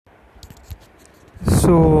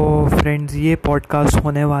So friends, ये podcast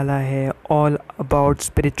होने वाला है ऑल अबाउट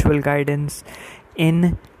स्पिरिचुअल गाइडेंस इन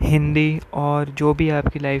हिंदी। और जो भी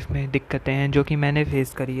आपकी लाइफ में दिक्कतें हैं जो कि मैंने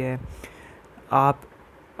फेस करी है, आप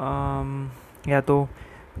या तो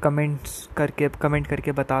कमेंट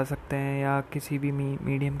करके बता सकते हैं या किसी भी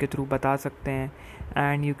मीडियम के थ्रू बता सकते हैं।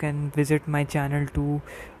 And you can visit my channel to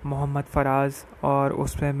Mohammad Faraz, और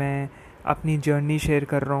उस पर मैं अपनी जर्नी शेयर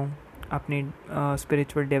कर रहा हूँ, अपनी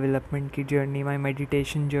spiritual development की journey, my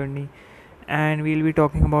meditation journey. And will be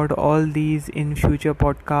talking about all these in future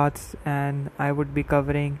podcast, and I would be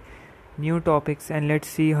covering new topics, and let's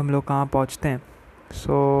see हम लोग कहाँ पहुँचते हैं।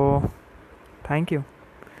 So thank you.